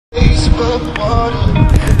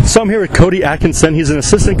So I'm here with Cody Atkinson. He's an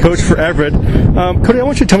assistant coach for Everett. Cody, I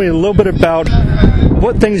want you to tell me a little bit about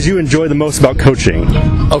what things you enjoy the most about coaching.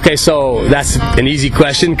 Okay, so that's an easy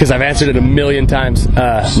question because I've answered it a million times.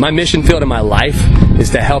 My mission field in my life is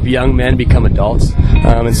to help young men become adults.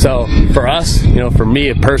 And so for us, for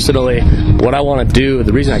me personally, what I want to do,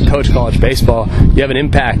 the reason I coach college baseball, you have an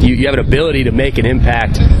impact, you have an ability to make an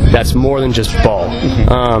impact that's more than just ball.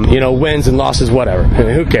 Wins and losses, whatever. I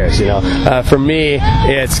mean, who cares, For me,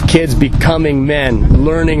 it's kids becoming men,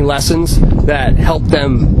 learning lessons that help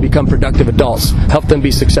them become productive adults, help them be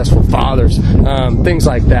successful fathers, things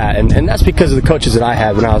like that. And that's because of the coaches that I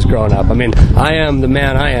had when I was growing up. I mean, I am the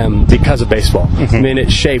man I am because of baseball. I mean,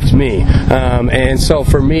 it shaped me. And so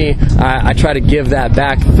for me, I try to give that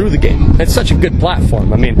back through the game. It's such a good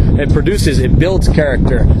platform. I mean, it builds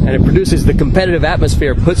character, and it produces the competitive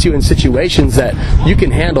atmosphere, puts you in situations that you can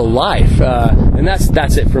handle life. And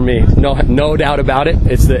that's it for me. No doubt about it.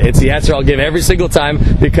 It's the answer I'll give every single time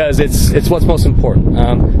because it's what's most important.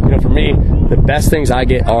 For me, the best things I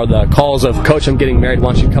get are the calls of, Coach, I'm getting married,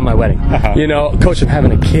 why don't you come to my wedding? Coach, I'm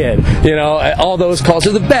having a kid. All those calls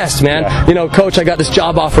are the best, man. Yeah. Coach, I got this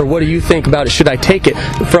job offer, what do you think about it? Should I take it?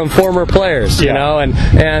 From former players,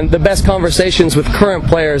 and the best conversations with current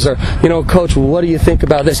players are, Coach, what do you think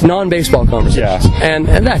about this? Non-baseball conversations. Yeah. And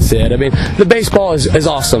that's it. I mean, the baseball is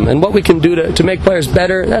awesome, and what we can do to make players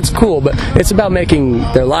better, that's cool, but it's about making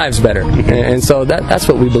their lives better. And so that's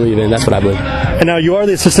what we believe in. That's what I believe. And now you are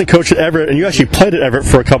the assistant coach at Everett, and you actually played at Everett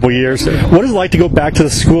for a couple years. What is it like to go back to the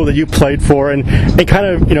school that you played for and kind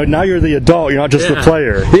of, now you're the adult, you're not just the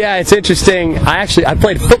player? Yeah, it's interesting. I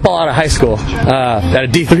played football out of high school, at a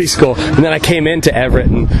D3 school, and then I came into Everett,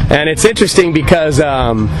 and it's interesting because,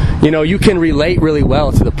 you can relate really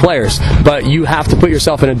well to the players, but you have to put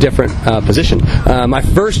yourself in a different position. My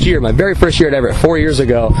very first year at Everett, 4 years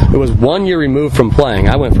ago, it was 1 year removed from playing.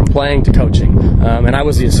 I went from playing to coaching, and I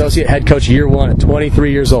was the associate head coach year one at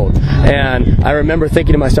 23 years old. And I remember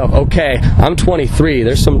thinking to myself, okay, I'm 23.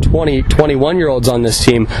 There's some 20, 21-year-olds on this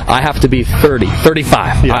team. I have to be 30,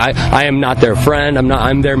 35. Yeah. I am not their friend.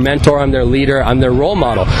 I'm their mentor. I'm their leader. I'm their role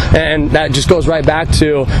model. And that just goes right back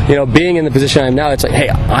to, being in the position I am now. It's like, hey,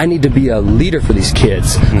 I need to be a leader for these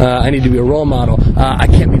kids. I need to be a role model. I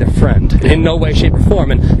can't be their friend in no way, shape, or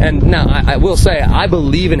form. And now I will say, I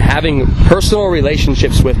believe in having personal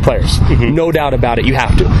relationships with players. No doubt about it. You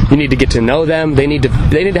have to. You need to get to know them. They need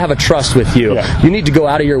to have a trust with you. Yeah. You need to go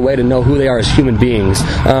out of your way to know who they are as human beings,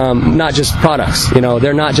 not just products.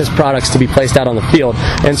 They're not just products to be placed out on the field.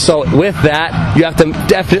 And so with that, you have to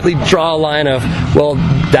definitely draw a line of, well,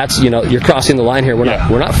 that's, you're crossing the line here. We're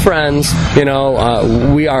not friends.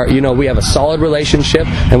 We are, we have a solid relationship,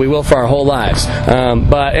 and we will for our whole lives.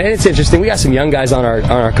 But it's interesting. We got some young guys on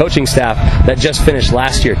our coaching staff that just finished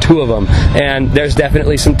last year, 2 of them, and there's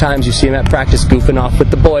definitely some times you see them at practice goofing off with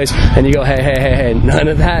the boys, and you go, hey, none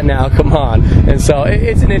of that now, come on. And so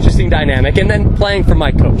it's an interesting dynamic. And then playing for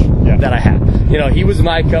my coach that I had, he was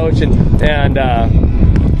my coach, and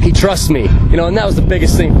he trusts me, and that was the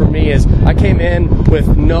biggest thing for me is I came in with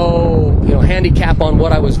no, handicap on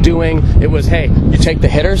what I was doing. It was, hey, you take the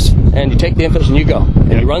hitters and you take the infielders and you go.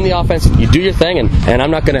 And you run the offense, you do your thing, and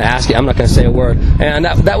I'm not going to ask you, I'm not going to say a word. And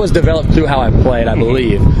that was developed through how I played, I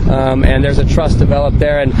believe. And there's a trust developed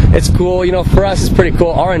there, and it's cool. For us, it's pretty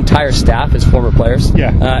cool. Our entire staff is former players.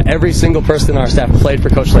 Yeah. Every single person on our staff played for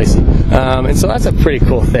Coach Lacey. And so that's a pretty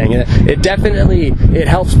cool thing. It definitely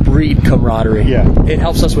helps breed camaraderie. Yeah. It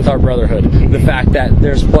helps us with our brotherhood. The fact that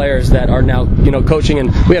there's players that are now, coaching,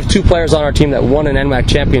 and we have 2 players on our team that won an NWAC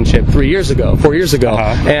championship 4 years ago,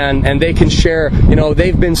 and they can share,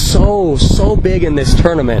 they've been so big in this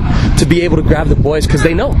tournament to be able to grab the boys because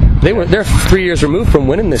they know they're 3 years removed from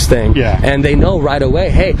winning this thing, and they know right away,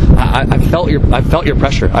 hey, I've felt your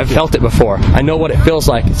pressure. I've felt it before. I know what it feels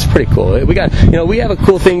like. It's pretty cool. We got, we have a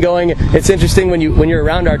cool thing going. It's interesting when you're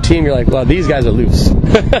around our team, you're like, well, these guys are loose.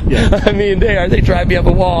 I mean, they drive me up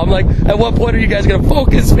a wall. I'm like, at what point are you guys going to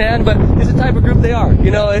focus, man? But it's the type of group they are,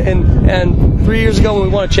 and 3 years ago when we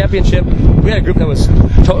won a championship, we had a group that was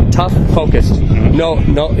tough, focused.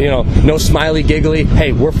 No smiley, giggly.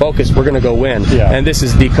 Hey, we're focused. We're going to go win. Yeah. And this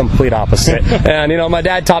is the complete opposite. And my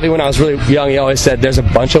dad taught me when I was really young. He always said, "There's a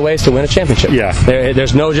bunch of ways to win a championship. Yeah.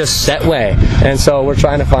 There's no just set way." And so we're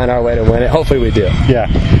trying to find our way to win it. Hopefully, we do. Yeah.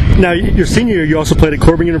 Now, your senior year, you also played at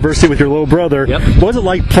Corbin University with your little brother. Yep. What was it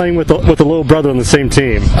like playing with a little brother on the same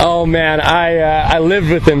team? Oh man, I lived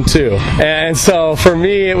with him too, and so for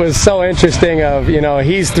me it was so interesting.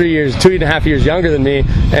 He's 2.5 years younger than me,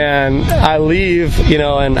 and I leave,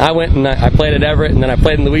 and I went and I played at Everett, and then I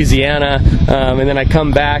played in Louisiana, and then I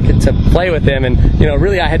come back. back to play with him, and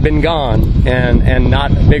really I had been gone and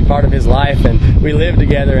not a big part of his life, and we lived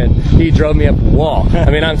together, and he drove me up a wall. I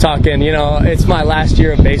mean, I'm talking, it's my last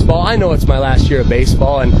year of baseball. I know it's my last year of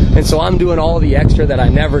baseball, and so I'm doing all the extra that I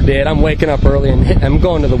never did. I'm waking up early and I'm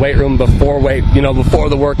going to the weight room before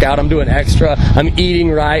the workout. I'm doing extra. I'm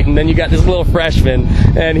eating right, and then you got this little freshman,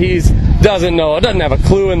 and doesn't have a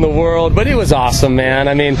clue in the world, but it was awesome, man.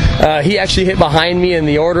 I mean, he actually hit behind me in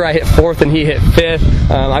the order. I hit fourth and he hit fifth.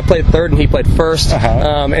 I played third and he played first.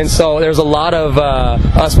 And so there's a lot of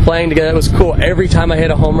us playing together. It was cool. Every time I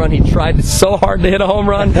hit a home run, he tried so hard to hit a home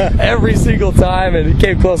run every single time, and he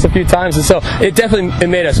came close a few times. And so it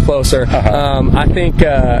made us closer. I think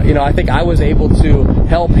I was able to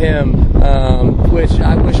help him, which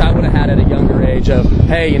I wish I would have had at a younger age. Of,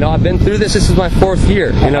 hey, I've been through this. This is my fourth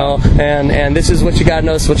year, and this is what you got to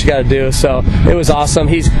know. This is what you got to do. So it was awesome.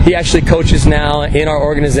 He actually coaches now in our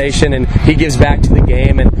organization, and he gives back to the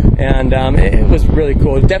game, and it was really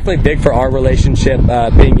cool. It was definitely big for our relationship,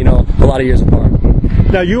 being a lot of years apart.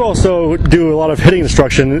 Now, you also do a lot of hitting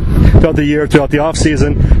instruction throughout the year, throughout the off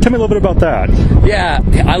season. Tell me a little bit about that. Yeah,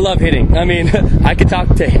 I love hitting. I mean, I could talk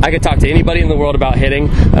to anybody in the world about hitting.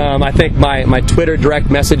 I think my Twitter direct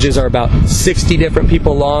messages are about 60 different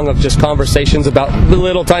people long of just conversations about the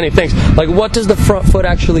little tiny things, like what does the front foot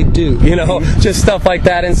actually do? Just stuff like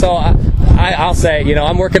that. And so I'll say,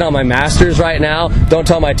 I'm working on my master's right now. Don't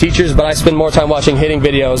tell my teachers, but I spend more time watching hitting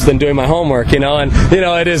videos than doing my homework. And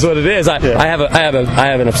it is what it is. I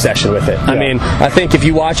have an obsession with it. Yeah. I mean, I think if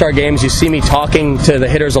you watch our games, you see me talking to the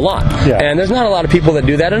hitters a lot. Yeah. And there's not a lot of people that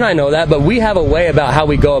do that, and I know that, but we have a way about how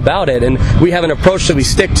we go about it, and we have an approach that we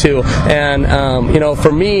stick to. And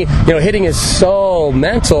for me, hitting is so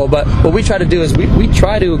mental, but what we try to do is we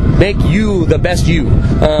try to make you the best you.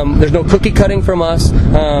 There's no cookie cutting from us.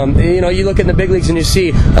 You look in the big leagues and you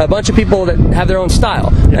see a bunch of people that have their own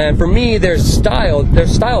style. And for me, there's style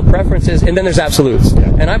preferences, and then there's absolutes.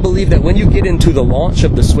 And I believe that when you get into the launch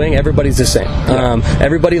of the swing, everybody's the same.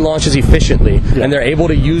 Everybody launches efficiently, and they're able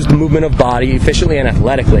to use the movement of body efficiently and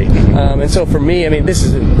athletically. And so for me, I mean, this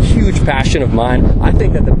is a huge passion of mine. I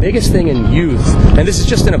think that the biggest thing in youth, and this is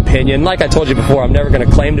just an opinion, like I told you before, I'm never going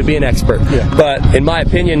to claim to be an expert, but in my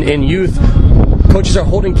opinion, in youth, coaches are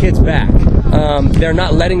holding kids back. They're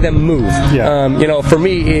not letting them move. For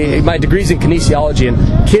me, my degree's in kinesiology,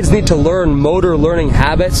 and kids need to learn motor learning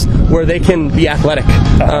habits where they can be athletic.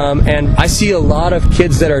 And I see a lot of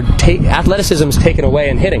kids that are athleticism is taken away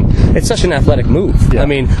in hitting. It's such an athletic move. I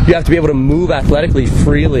mean, you have to be able to move athletically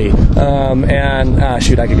freely.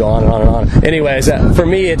 Shoot, I could go on and on and on. Anyways, for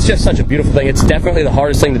me, it's just such a beautiful thing. It's definitely the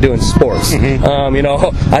hardest thing to do in sports.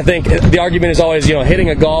 I think the argument is always, hitting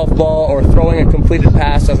a golf ball or throwing a completed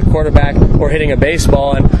pass as a quarterback or hitting a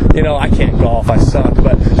baseball, and I can't golf, I suck,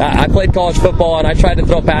 but I played college football and I tried to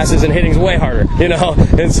throw passes, and hitting's way harder,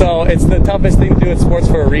 and so it's the toughest thing to do in sports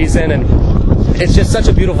for a reason. And it's just such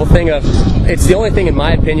a beautiful thing it's the only thing, in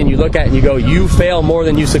my opinion, you look at and you go, you fail more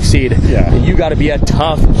than you succeed. You got to be a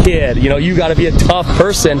tough kid, you got to be a tough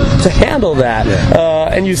person to handle that.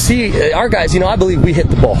 And you see our guys, I believe we hit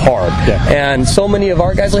the ball hard, and so many of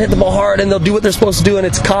our guys will hit the ball hard and they'll do what they're supposed to do, and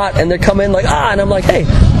it's caught, and they come in like, and I'm like, hey,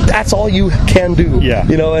 that's all you can do.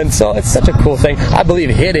 And so it's such a cool thing. I believe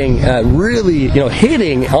hitting really,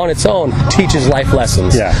 hitting on its own teaches life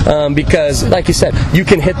lessons. Because like you said, you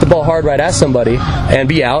can hit the ball hard right at somebody and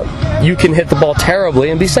be out. You can hit the ball terribly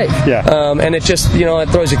and be safe. And it just, it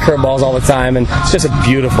throws you curveballs all the time, and it's just a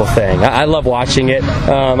beautiful thing. I love watching it.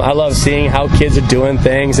 I love seeing how kids are doing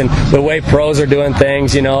things and the way pros are doing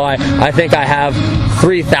things. I think I have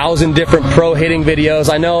 3,000 different pro hitting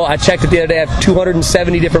videos. I know I checked it the other day. I have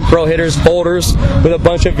 270 different pro hitters folders with a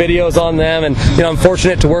bunch of videos on them, and I'm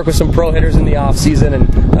fortunate to work with some pro hitters in the off season, and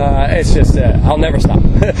it's just I'll never stop.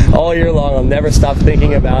 All year long, I'll never stop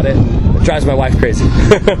thinking about it. It drives my wife crazy.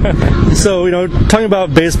 So, talking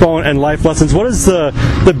about baseball and life lessons, what is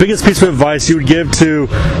the biggest piece of advice you would give to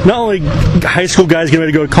not only high school guys getting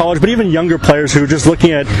ready to go to college, but even younger players who are just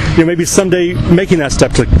looking at, maybe someday making that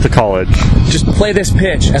step to college? Just play this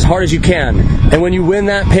pitch as hard as you can, and when you win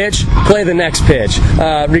that pitch, play the next pitch.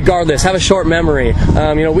 Regardless, have a short memory.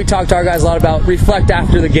 We talk to our guys a lot about reflect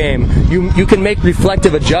after the game. You can make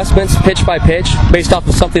reflective adjustments pitch by pitch based off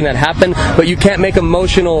of something that happened, but you can't make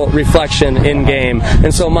emotional reflection in game.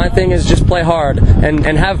 And so my thing thing is just play hard and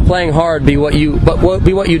have playing hard be what you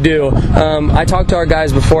do. I talk to our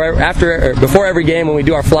guys before every game when we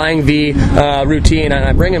do our flying V routine, and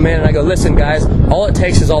I bring them in and I go, listen guys, all it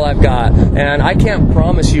takes is all I've got, and I can't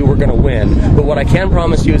promise you we're going to win, but what I can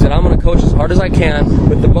promise you is that I'm going to coach as hard as I can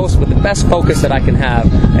with the best focus that I can have,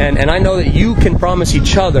 and I know that you can promise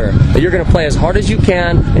each other that you're going to play as hard as you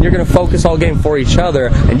can and you're going to focus all game for each other,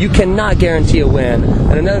 and you cannot guarantee a win.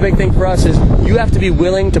 And another big thing for us is you have to be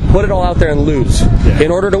willing to put it all out there and lose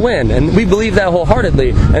in order to win, and we believe that wholeheartedly,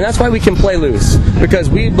 and that's why we can play loose, because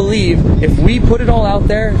we believe if we put it all out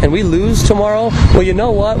there and we lose tomorrow, well, you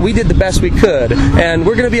know what, we did the best we could, and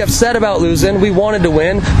we're going to be upset about losing. We wanted to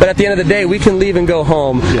win, but at the end of the day we can leave and go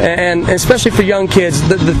home. And especially for young kids,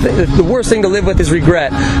 the worst thing to live with is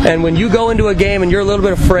regret. And when you go into a game and you're a little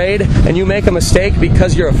bit afraid and you make a mistake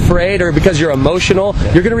because you're afraid or because you're emotional,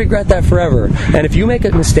 you're going to regret that forever. And if you make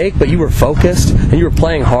a mistake but you were focused and you were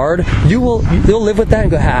playing hard, you'll live with that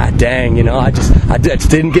and go, dang, I just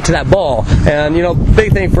didn't get to that ball. And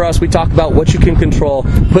big thing for us, we talk about what you can control.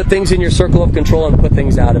 Put things in your circle of control and put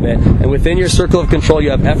things out of it. And within your circle of control, you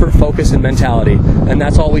have effort, focus, and mentality. And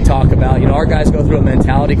that's all we talk about. Our guys go through a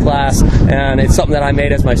mentality class, and it's something that I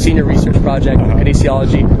made as my senior research project in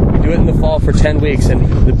kinesiology. We do it in the fall for 10 weeks, and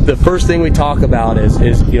the first thing we talk about is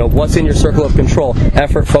what's in your circle of control: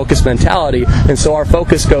 effort, focus, mentality. And so our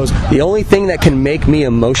focus goes, the only thing that can make me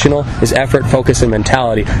emotional is effort, focus, and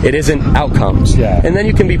mentality. It isn't outcomes. And then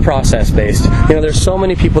you can be process based. There's so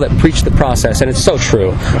many people that preach the process, and it's so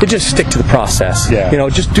true. They just stick to the process.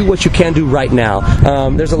 Just do what you can do right now.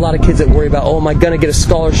 There's a lot of kids that worry about, am I going to get a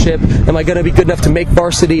scholarship? Am I going to be good enough to make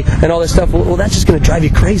varsity and all this stuff? Well, that's just going to drive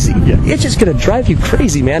you crazy. It's just going to drive you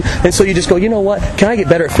crazy, man. And so you just go, you know what? Can I get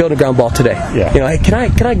better at field and ground ball today? Hey, can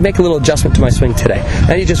I make a little adjustment to my swing today?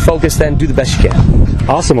 And you just focus, then do the best you can.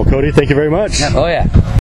 Awesome. Well, Cody, thank you very much. Oh yeah.